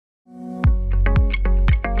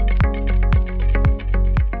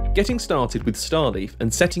Getting started with StarLeaf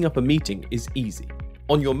and setting up a meeting is easy.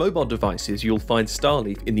 On your mobile devices, you'll find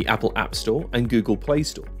StarLeaf in the Apple App Store and Google Play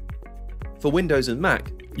Store. For Windows and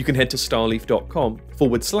Mac, you can head to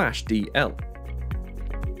starleaf.com/DL.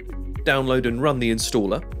 Download and run the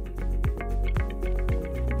installer,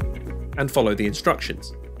 and follow the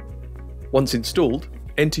instructions. Once installed,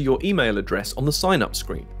 enter your email address on the sign-up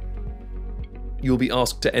screen. You'll be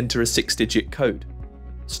asked to enter a 6-digit code.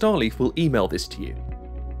 StarLeaf will email this to you.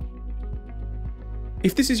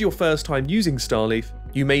 If this is your first time using StarLeaf,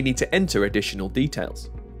 you may need to enter additional details.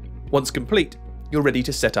 Once complete, you're ready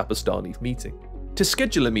to set up a StarLeaf meeting. To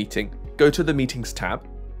schedule a meeting, go to the Meetings tab,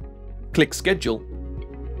 click Schedule,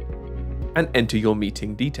 and enter your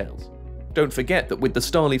meeting details. Don't forget that with the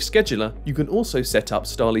StarLeaf Scheduler, you can also set up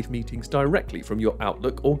StarLeaf meetings directly from your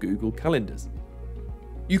Outlook or Google Calendars.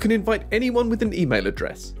 You can invite anyone with an email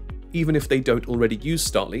address, even if they don't already use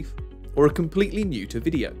StarLeaf or are completely new to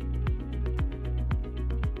video.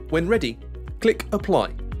 When ready, click Apply.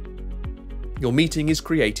 Your meeting is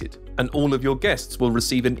created, and all of your guests will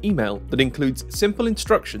receive an email that includes simple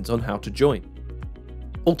instructions on how to join.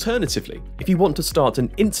 Alternatively, if you want to start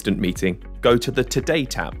an instant meeting, go to the Today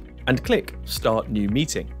tab and click Start New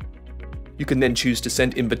Meeting. You can then choose to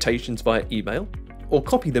send invitations via email, or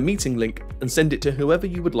copy the meeting link and send it to whoever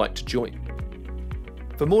you would like to join.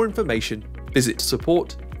 For more information, visit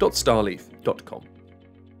support.starleaf.com.